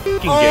won the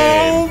fucking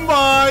Oh game.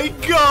 my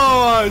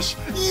gosh.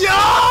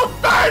 Yo,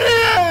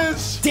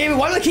 Vernius! Damn it,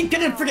 why do I keep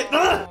getting freaking...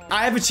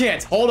 I have a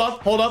chance. Hold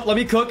up, let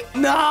me cook.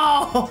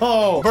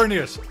 No!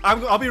 Vernius,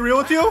 I'll be real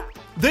with you.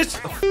 This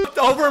f***ed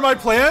over my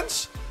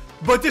plans,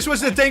 but this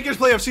was the dankest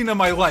play I've seen in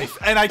my life,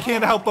 and I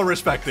can't help but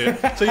respect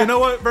it. So you know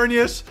what,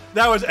 Vernius?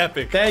 That was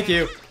epic. Thank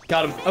you.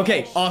 Got him.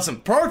 Okay,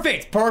 awesome.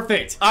 Perfect.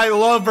 I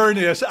love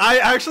Vernius. I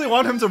actually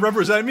want him to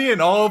represent me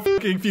in all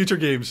fucking future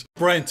games.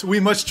 Brent,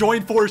 we must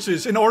join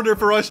forces in order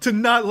for us to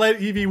not let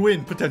Eevee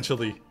win,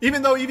 potentially.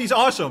 Even though Eevee's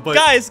awesome, but...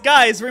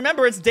 Guys,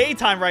 remember it's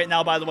daytime right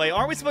now, by the way.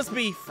 Aren't we supposed to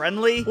be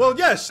friendly? Well,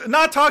 yes,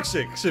 not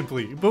toxic,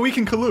 simply, but we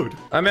can collude.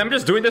 I mean, I'm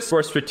just doing this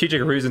for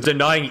strategic reasons,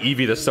 denying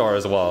Eevee the star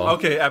as well.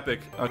 Okay,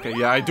 epic. Okay,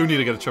 yeah, I do need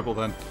to get a triple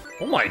then.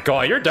 Oh my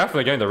god, you're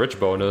definitely getting the rich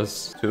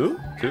bonus. 2?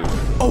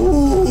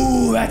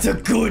 Oh, that's a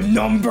good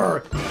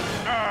number.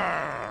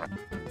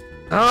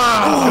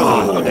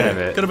 Oh, damn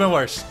it. Could have been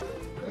worse.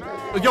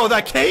 Yo,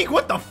 that cake?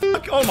 What the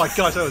fuck? Oh my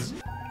gosh, that was...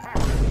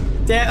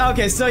 Damn,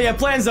 okay, so yeah,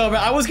 plan's over.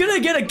 I was gonna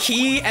get a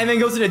key and then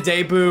go to the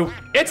debut.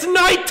 It's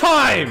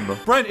nighttime!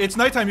 Brent, it's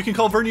nighttime. You can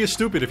call Vernius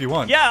stupid if you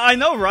want. Yeah, I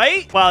know,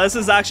 right? Wow, this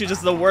is actually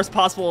just the worst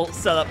possible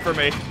setup for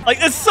me. Like,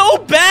 it's so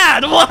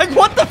bad! Like,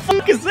 what the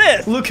fuck is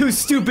this? Look who's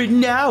stupid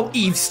now,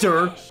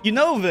 Evester. You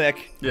know,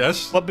 Vic,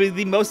 Yes? what would be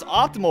the most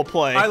optimal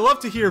play? I love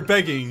to hear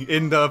begging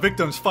in the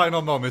victim's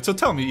final moment, so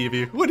tell me,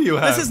 Eevee, what do you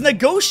have? This is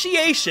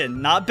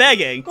negotiation, not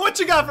begging. What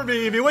you got for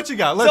me, Eevee? What you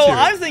got? Let's So hear it.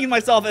 I'm thinking to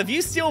myself, if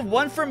you steal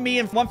 1 from me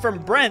and 1 from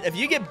Brent, if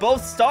you get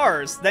both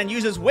stars, then you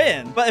just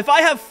win. But if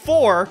I have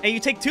 4 and you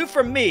take 2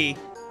 from me,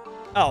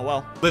 oh,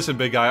 well. Listen,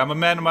 big guy, I'm a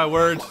man of my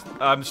word.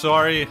 I'm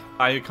sorry.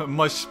 I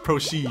must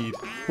proceed.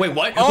 Wait,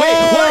 what?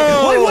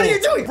 Oh! Wait, what are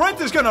you doing? Brent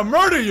is gonna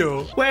murder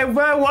you! Wait,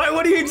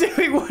 what are you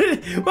doing?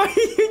 Why are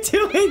you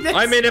doing this?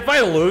 I mean, if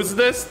I lose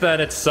this, then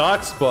it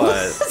sucks, but...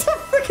 What the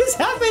frick is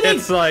happening?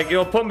 It's like,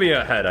 it'll put me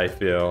ahead, I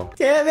feel.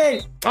 Damn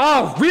it.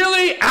 Oh,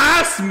 really?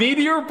 Ass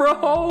meteor,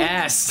 bro?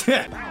 Ass.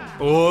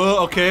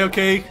 Oh,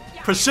 okay.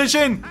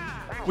 Precision!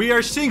 We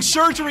are seeing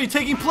surgery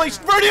taking place.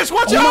 Vernius,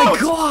 watch out! Oh my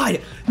god!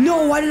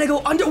 No, why did I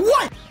go under?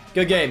 What?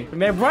 Good game.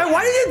 Man, Brian,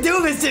 why did you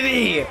do this to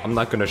me? I'm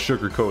not gonna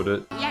sugarcoat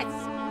it.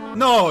 Yes.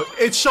 No,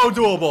 it's so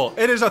doable.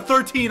 It is a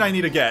 13 I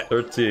need to get.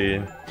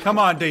 13. Come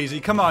on, Daisy.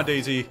 Come on,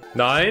 Daisy.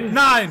 9?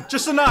 9.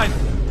 Just a 9.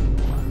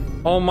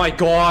 Oh my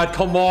god,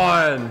 come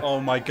on. Oh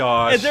my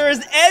gosh. If there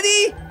is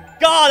any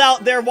god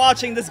out there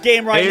watching this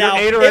game right now,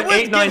 eight or it would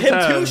eight, give nine, him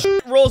 10. 2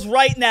 shit rolls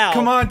right now.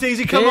 Come on,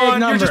 Daisy. Come Big on.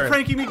 number. You're just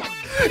pranking me.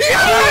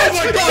 Yes!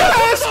 Oh my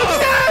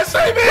God. Yes!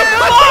 Baby!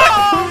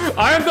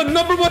 I am the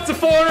 #1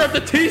 supporter of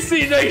the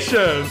TC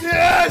Nation.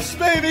 Yes,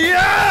 baby!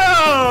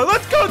 Yeah!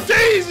 Let's go,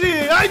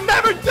 Daisy! I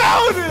never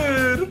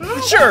doubted!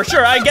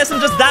 Sure. I guess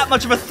I'm just that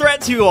much of a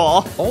threat to you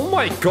all. Oh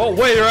my god,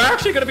 wait, you're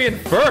actually gonna be in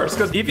first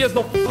because Evie has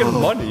no fucking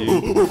money.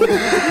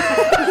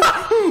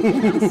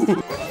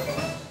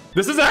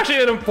 This is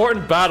actually an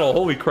important battle,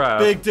 holy crap.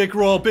 Big dick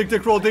roll,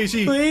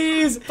 Daisy.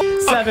 Please.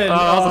 7. that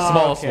was the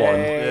smallest one.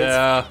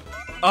 Yeah.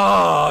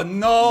 Oh,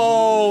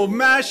 no.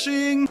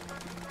 Mashing.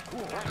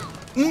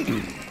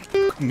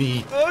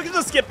 Me. Oh, we can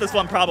just skip this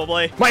one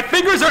probably. My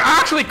fingers are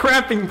actually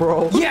cramping,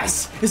 bro.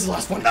 Yes. This is the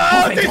last one.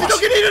 Oh, thank Daisy, gosh.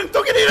 don't get eaten!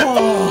 Don't get eaten!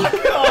 Oh,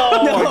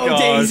 Oh my no, gosh.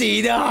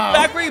 Daisy, no.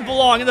 Back where you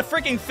belong, in the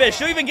freaking fish.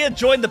 You don't even get to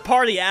join the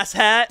party,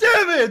 asshat.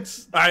 Damn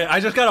it! Alright, I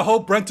just gotta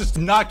hope Brent does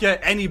not get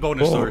any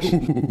bonus stars.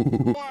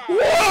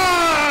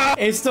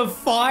 It's the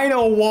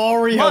final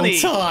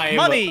Wario time.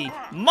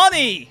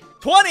 Money.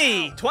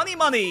 20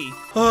 money.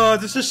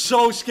 This is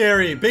so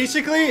scary.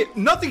 Basically,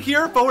 nothing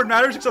here forward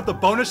matters except the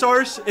bonus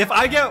stars. If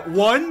I get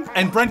 1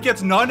 and Brent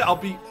gets none, I'll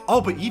be... Oh,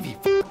 but Evie,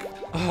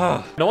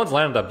 No one's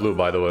landed that blue,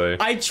 by the way.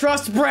 I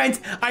trust Brent.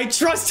 I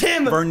trust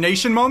him.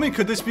 Vernation moment?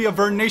 Could this be a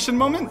Vernation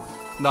moment?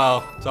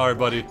 No. Sorry,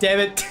 buddy. Damn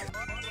it.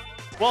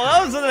 Well,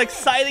 that was an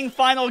exciting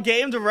final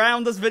game to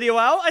round this video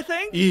out, I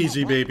think.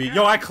 Easy, baby.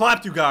 Yo, I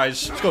clapped you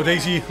guys. Let's go,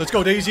 Daisy. Let's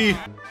go, Daisy.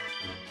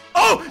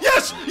 Oh,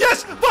 yes!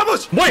 Yes!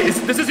 Vamos! Wait,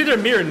 this is either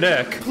me or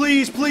Nick.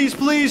 Please, please,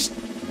 please.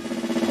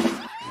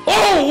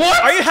 Oh,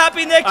 what? Are you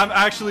happy, Nick? I'm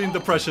actually in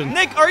depression.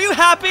 Nick, are you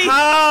happy?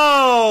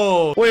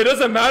 How? Wait, it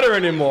doesn't matter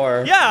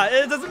anymore. Yeah,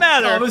 it doesn't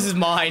matter. Oh, this is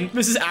mine.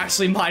 This is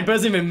actually mine, but it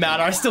doesn't even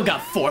matter. I still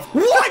got 4.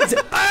 What?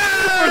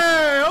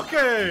 Hey,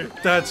 okay.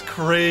 That's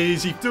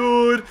crazy,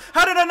 dude.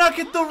 How did I not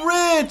get the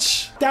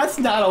rich? That's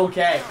not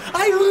okay.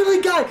 I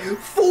literally got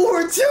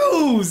 4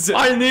 2s.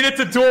 I needed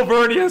to duel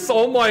Vernius.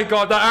 Oh my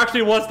god, that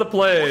actually wants to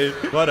play.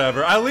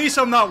 Whatever. At least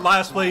I'm not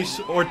last place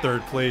or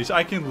third place.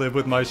 I can live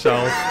with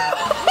myself.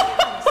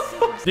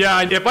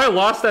 Yeah, if I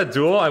lost that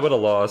duel, I would have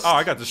lost. Oh,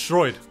 I got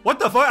destroyed. What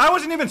the fuck? I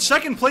wasn't even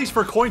second place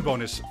for coin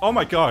bonus. Oh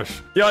my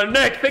gosh. Yo,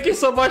 Nick, thank you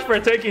so much for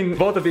taking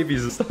both of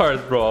Evie's stars,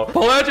 bro.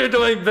 Pleasure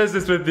doing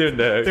business with you,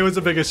 Nick. It was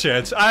the biggest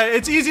chance.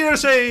 It's easier to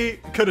say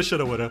coulda,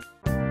 shoulda, woulda.